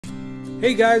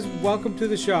Hey guys, welcome to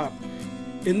the shop.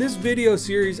 In this video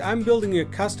series, I'm building a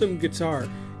custom guitar.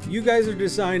 You guys are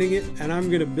designing it and I'm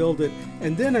going to build it,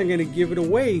 and then I'm going to give it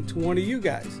away to one of you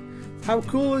guys. How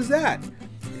cool is that?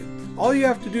 All you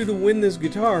have to do to win this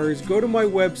guitar is go to my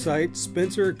website,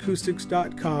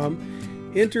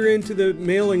 spenceracoustics.com, enter into the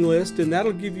mailing list, and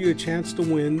that'll give you a chance to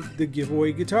win the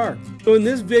giveaway guitar. So in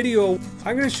this video,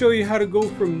 I'm going to show you how to go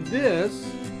from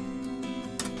this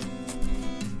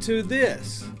to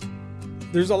this.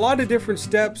 There's a lot of different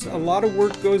steps, a lot of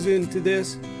work goes into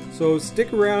this, so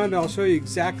stick around and I'll show you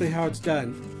exactly how it's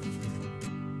done.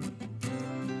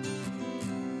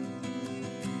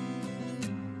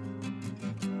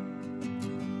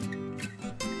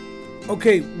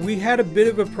 Okay, we had a bit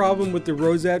of a problem with the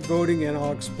rosette voting, and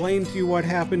I'll explain to you what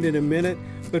happened in a minute,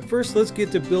 but first let's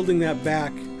get to building that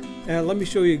back, and let me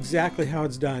show you exactly how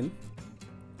it's done.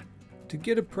 To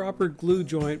get a proper glue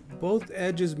joint, both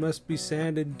edges must be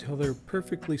sanded until they're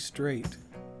perfectly straight.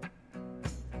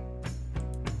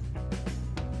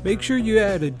 Make sure you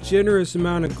add a generous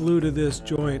amount of glue to this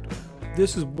joint.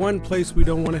 This is one place we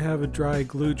don't want to have a dry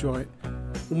glue joint.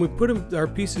 When we put our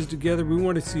pieces together, we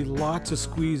want to see lots of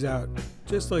squeeze out,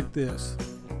 just like this.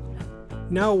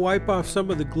 Now wipe off some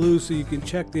of the glue so you can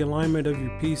check the alignment of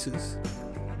your pieces.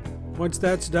 Once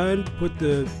that's done, put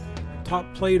the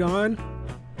top plate on.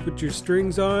 Put your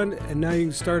strings on, and now you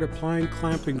can start applying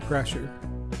clamping pressure.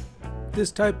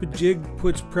 This type of jig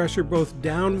puts pressure both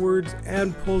downwards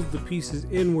and pulls the pieces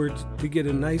inwards to get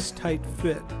a nice tight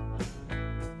fit.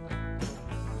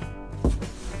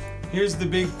 Here's the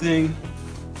big thing.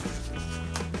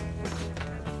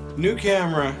 New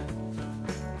camera.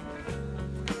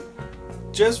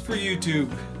 Just for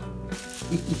YouTube.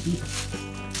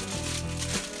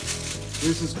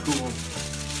 This is cool.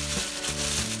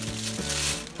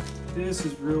 This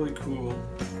is really cool.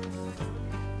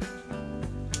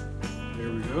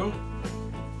 There we go.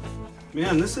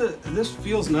 Man, this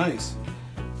feels nice.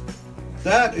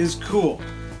 That is cool.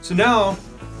 So now,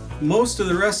 most of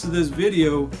the rest of this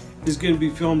video is going to be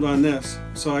filmed on this.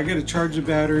 So I got to charge the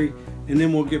battery, and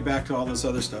then we'll get back to all this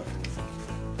other stuff.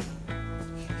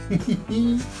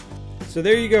 So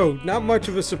there you go. Not much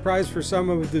of a surprise for some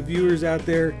of the viewers out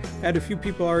there. I had a few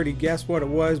people already guess what it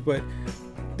was, but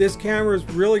this camera is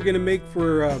really going to make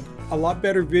for a lot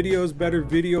better videos, better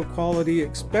video quality,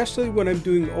 especially when I'm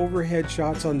doing overhead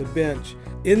shots on the bench.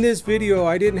 In this video,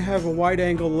 I didn't have a wide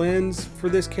angle lens for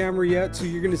this camera yet, so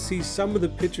you're going to see some of the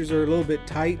pictures are a little bit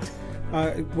tight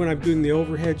when I'm doing the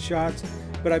overhead shots.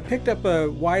 But I picked up a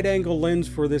wide angle lens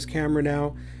for this camera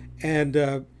now, and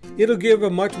it'll give a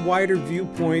much wider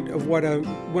viewpoint of what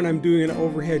when I'm doing an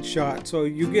overhead shot. So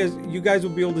you guys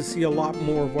will be able to see a lot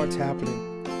more of what's happening.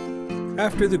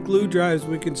 After the glue dries,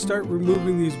 we can start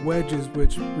removing these wedges,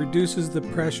 which reduces the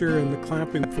pressure and the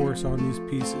clamping force on these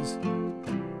pieces.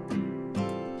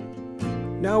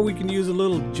 Now we can use a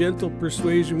little gentle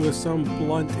persuasion with some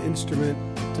blunt instrument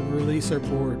to release our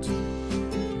boards.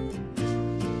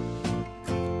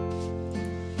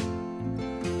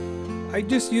 I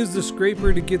just use the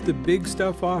scraper to get the big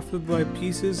stuff off of my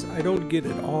pieces. I don't get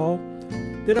it all.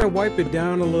 Then I wipe it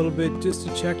down a little bit just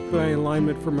to check my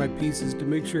alignment for my pieces to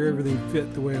make sure everything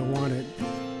fit the way I want it.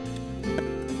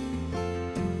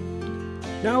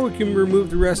 Now we can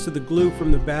remove the rest of the glue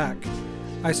from the back.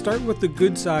 I start with the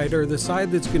good side, or the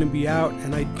side that's going to be out,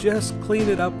 and I just clean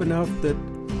it up enough that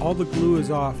all the glue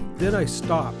is off. Then I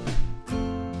stop.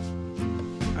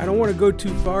 I don't want to go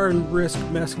too far and risk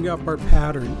messing up our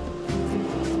pattern.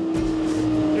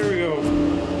 There we go.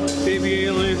 Baby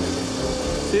alien.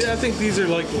 See, I think these are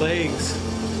like legs.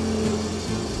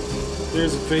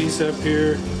 There's a face up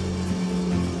here.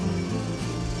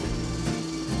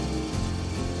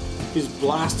 He's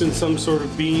blasting some sort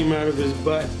of beam out of his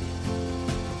butt.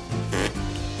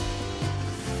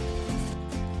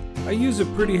 I use a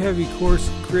pretty heavy coarse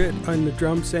grit on the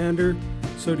drum sander,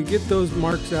 so to get those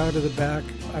marks out of the back,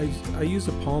 I use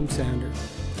a palm sander.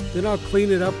 Then I'll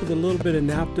clean it up with a little bit of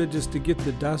naphtha just to get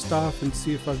the dust off and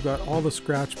see if I've got all the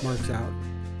scratch marks out.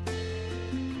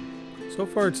 So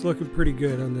far it's looking pretty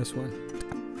good on this one.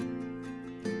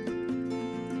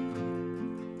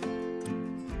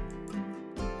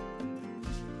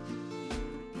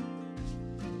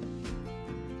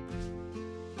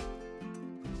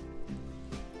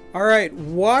 Alright,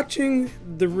 watching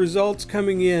the results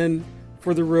coming in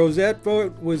for the rosette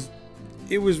vote was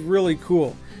really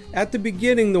cool. At the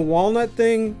beginning, the walnut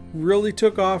thing really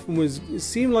took off and it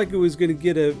seemed like it was going to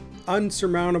get an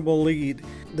unsurmountable lead.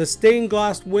 The stained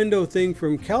glass window thing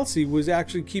from Kelsey was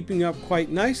actually keeping up quite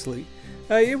nicely.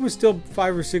 It was still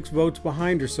 5 or 6 votes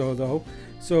behind or so though,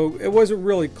 so it wasn't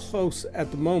really close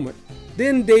at the moment.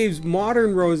 Then Dave's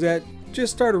modern rosette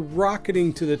just started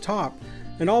rocketing to the top,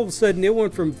 and all of a sudden it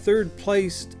went from 3rd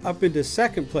place up into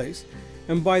 2nd place.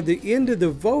 And by the end of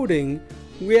the voting,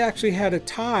 we actually had a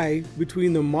tie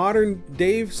between the modern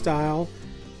Dave style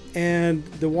and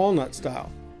the walnut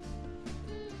style.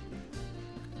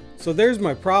 So there's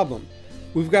my problem.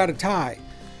 We've got a tie.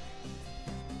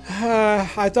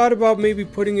 I thought about maybe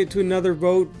putting it to another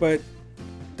vote, but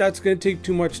that's going to take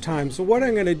too much time. So what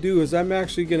I'm going to do is I'm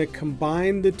actually going to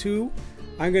combine the two.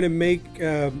 I'm going to make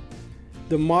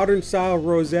the modern style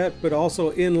rosette, but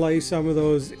also inlay some of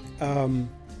those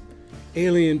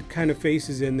alien kind of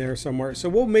faces in there somewhere. So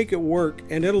we'll make it work,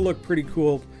 and it'll look pretty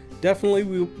cool. Definitely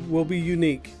will be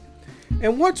unique.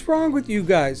 And what's wrong with you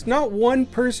guys? Not one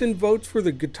person votes for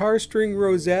the guitar string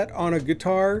rosette on a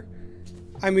guitar.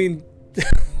 I mean,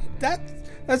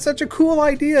 that's such a cool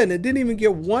idea, and it didn't even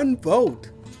get one vote.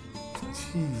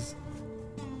 Jeez.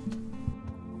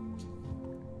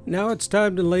 Now it's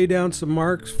time to lay down some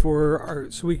marks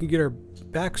so we can get our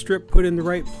back strip put in the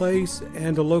right place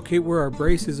and to locate where our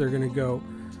braces are going to go.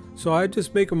 So I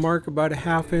just make a mark about a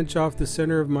 1/2 inch off the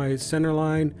center of my center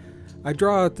line. I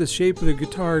draw out the shape of the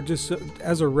guitar just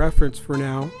as a reference for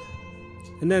now,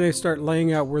 and then I start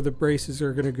laying out where the braces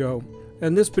are going to go.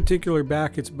 And this particular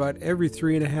back, it's about every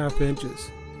 3.5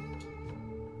 inches.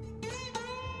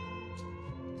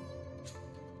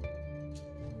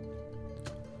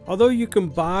 Although you can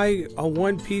buy a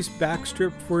one-piece back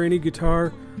strip for any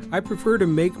guitar, I prefer to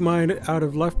make mine out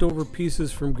of leftover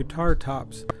pieces from guitar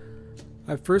tops.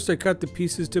 First I cut the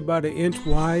pieces to about 1 inch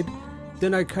wide,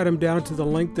 then I cut them down to the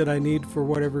length that I need for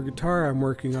whatever guitar I'm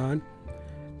working on.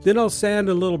 Then I'll sand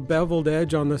a little beveled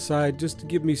edge on the side just to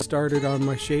get me started on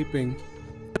my shaping.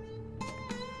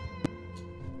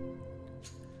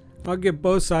 I'll get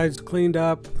both sides cleaned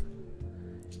up,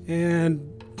 and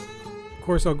of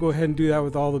course I'll go ahead and do that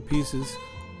with all the pieces.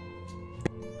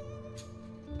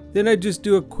 Then I just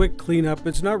do a quick cleanup.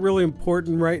 It's not really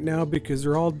important right now because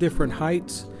they're all different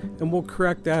heights, and we'll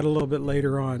correct that a little bit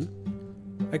later on.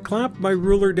 I clamp my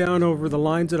ruler down over the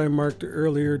lines that I marked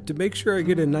earlier to make sure I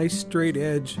get a nice straight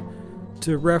edge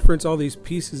to reference all these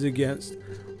pieces against.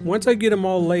 Once I get them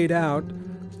all laid out,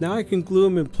 now I can glue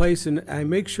them in place, and I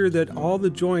make sure that all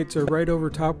the joints are right over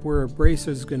top where a brace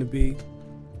is going to be.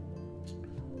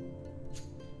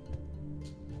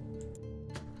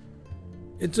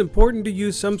 It's important to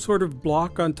use some sort of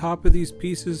block on top of these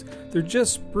pieces. They're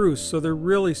just spruce, so they're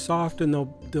really soft and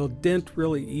they'll dent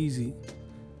really easy.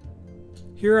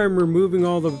 Here I'm removing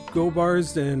all the go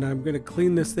bars, and I'm going to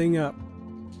clean this thing up.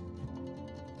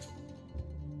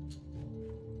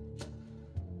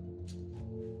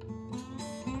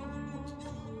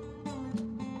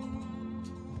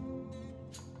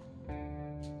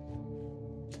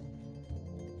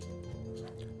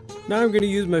 Now I'm going to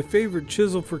use my favorite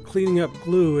chisel for cleaning up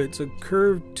glue. It's a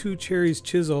curved 2 cherries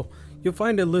chisel. You'll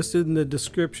find it listed in the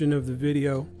description of the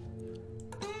video.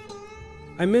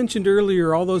 I mentioned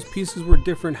earlier all those pieces were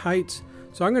different heights,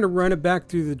 so I'm going to run it back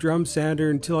through the drum sander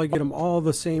until I get them all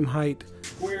the same height.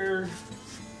 Here's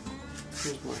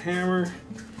my hammer.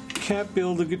 Can't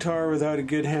build a guitar without a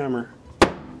good hammer.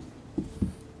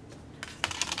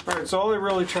 Alright, so all I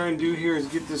really try and do here is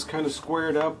get this kind of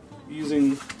squared up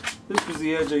using... This was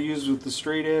the edge I used with the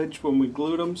straight edge when we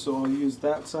glued them, so I'll use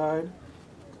that side.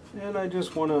 And I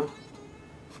just want to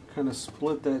kind of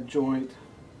split that joint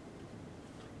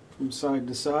from side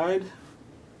to side.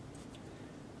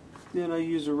 Then I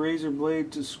use a razor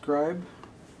blade to scribe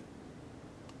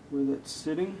where that's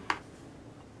sitting.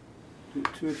 Do it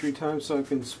 2 or 3 times so I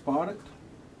can spot it.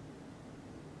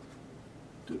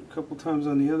 Do it a couple times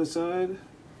on the other side.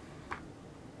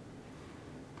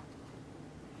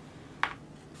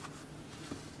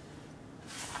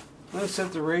 I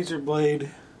set the razor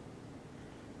blade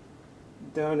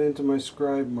down into my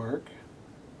scribe mark,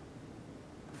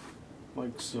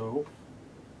 like so.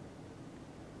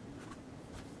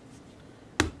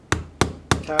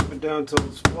 Tap it down till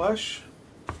it's flush.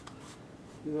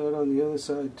 Do that on the other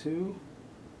side too.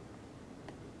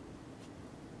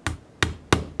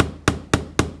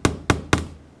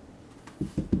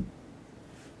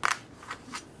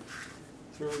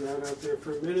 Throw that out there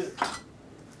for a minute.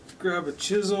 Grab a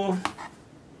chisel,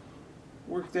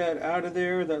 work that out of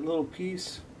there, that little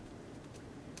piece.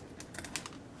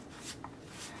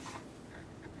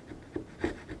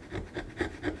 Get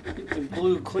the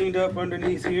glue cleaned up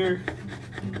underneath here.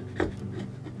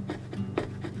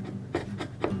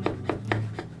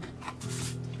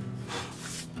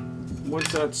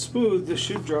 Once that's smooth, this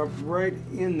should drop right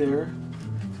in there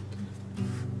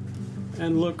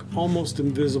and look almost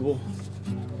invisible.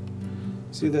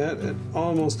 See that? It's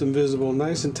almost invisible.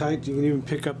 Nice and tight. You can even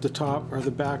pick up the top or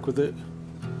the back with it.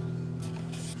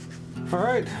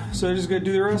 Alright, so I just gotta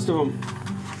do the rest of them.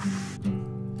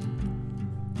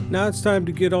 Now it's time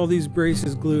to get all these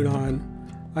braces glued on.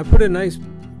 I put a nice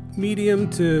medium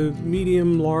to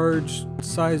medium large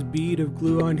size bead of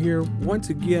glue on here.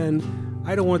 Once again,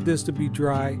 I don't want this to be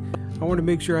dry. I want to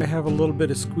make sure I have a little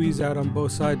bit of squeeze out on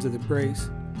both sides of the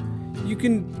brace. You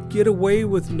can get away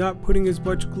with not putting as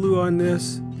much glue on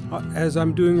this as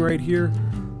I'm doing right here,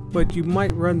 but you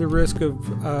might run the risk of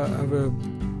a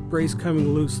brace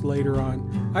coming loose later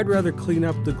on. I'd rather clean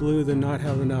up the glue than not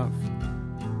have enough.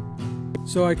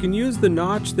 So I can use the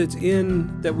notch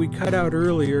that we cut out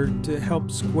earlier to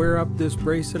help square up this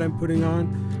brace that I'm putting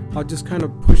on. I'll just kind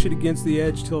of push it against the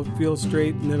edge till it feels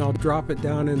straight, and then I'll drop it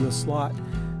down in the slot.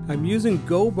 I'm using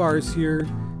go bars here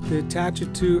to attach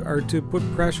it to, or to put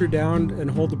pressure down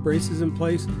and hold the braces in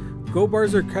place. Go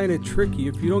bars are kind of tricky.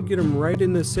 If you don't get them right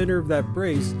in the center of that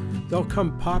brace, they'll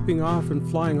come popping off and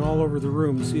flying all over the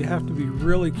room, so you have to be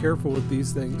really careful with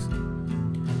these things.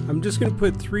 I'm just going to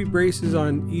put 3 braces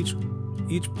on each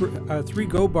 3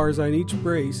 go bars on each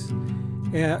brace,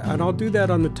 and I'll do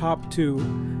that on the top 2.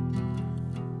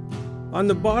 On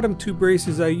the bottom 2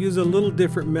 braces I use a little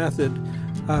different method.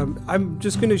 I'm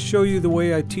just going to show you the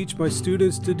way I teach my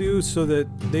students to do so that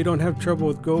they don't have trouble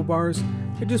with go bars.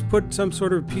 I just put some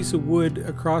sort of piece of wood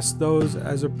across those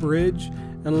as a bridge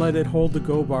and let it hold the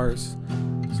go bars.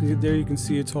 So there you can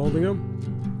see it's holding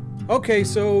them. Okay,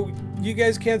 so you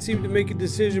guys can't seem to make a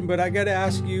decision, but I got to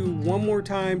ask you one more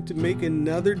time to make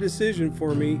another decision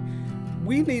for me.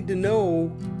 We need to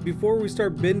know, before we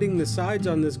start bending the sides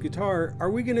on this guitar, are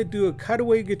we going to do a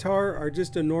cutaway guitar or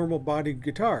just a normal bodied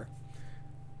guitar?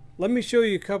 Let me show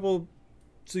you a couple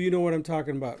so you know what I'm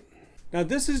talking about. Now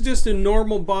this is just a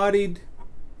normal bodied,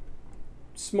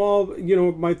 small, you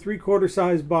know, my 3/4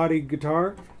 size bodied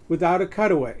guitar without a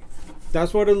cutaway.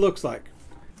 That's what it looks like.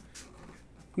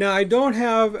 Now I don't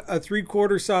have a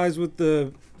 3/4 size with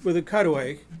a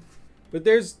cutaway, but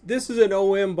this is an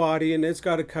OM body and it's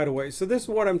got a cutaway. So this is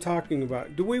what I'm talking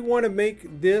about. Do we want to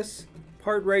make this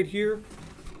part right here,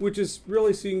 which is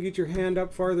really so you can get your hand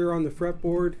up farther on the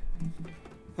fretboard,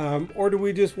 or do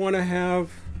we just want to have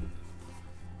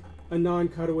a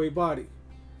non-cutaway body?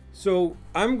 So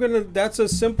that's a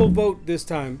simple vote this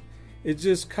time. It's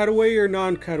just cutaway or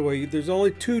non-cutaway. There's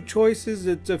only 2 choices.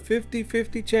 It's a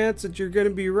 50-50 chance that you're going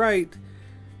to be right.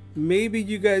 Maybe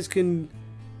you guys can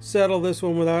settle this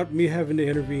one without me having to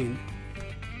intervene.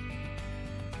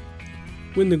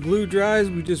 When the glue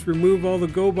dries, we just remove all the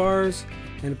go bars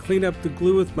and clean up the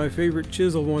glue with my favorite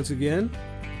chisel once again.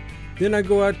 Then I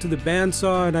go out to the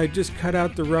bandsaw and I just cut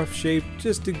out the rough shape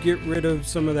just to get rid of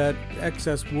some of that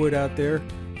excess wood out there.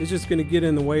 It's just going to get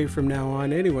in the way from now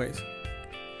on anyways.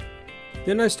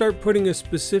 Then I start putting a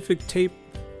specific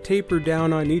taper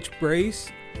down on each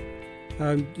brace.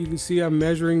 You can see I'm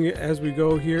measuring it as we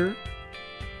go here.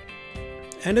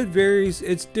 And it varies.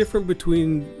 It's different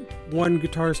between one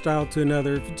guitar style to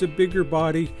another. If it's a bigger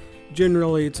body,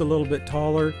 generally it's a little bit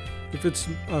taller. If it's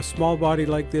a small body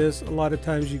like this, a lot of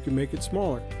times you can make it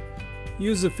smaller.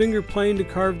 Use the finger plane to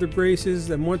carve the braces,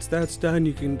 and once that's done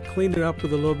you can clean it up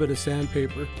with a little bit of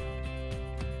sandpaper.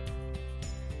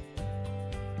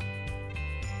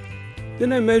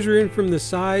 Then I measure in from the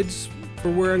sides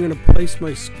for where I'm going to place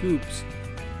my scoops.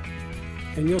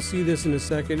 And you'll see this in a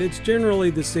second. It's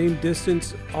generally the same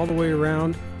distance all the way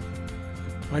around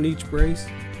on each brace.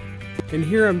 And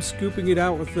here I'm scooping it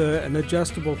out with an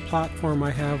adjustable platform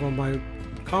I have on my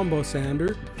combo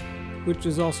sander, which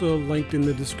is also linked in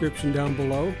the description down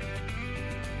below.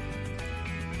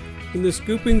 When the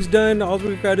scooping's done, all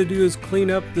we've got to do is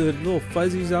clean up the little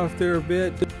fuzzies off there a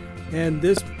bit, and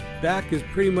this back is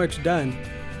pretty much done.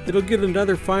 It'll get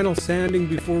another final sanding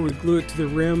before we glue it to the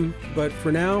rim, but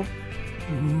for now,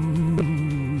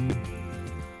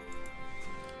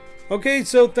 okay,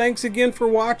 so thanks again for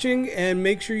watching, and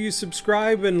make sure you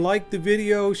subscribe and like the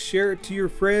video, share it to your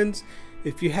friends.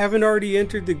 If you haven't already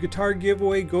entered the guitar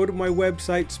giveaway, go to my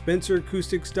website,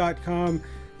 spenceracoustics.com.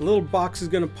 A little box is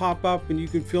going to pop up and you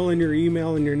can fill in your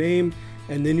email and your name,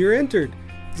 and then you're entered.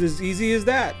 It's as easy as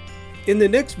that. In the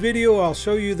next video, I'll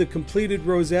show you the completed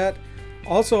rosette.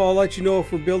 Also, I'll let you know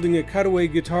if we're building a cutaway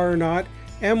guitar or not,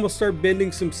 and we'll start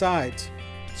bending some sides.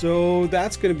 So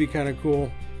that's going to be kind of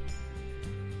cool.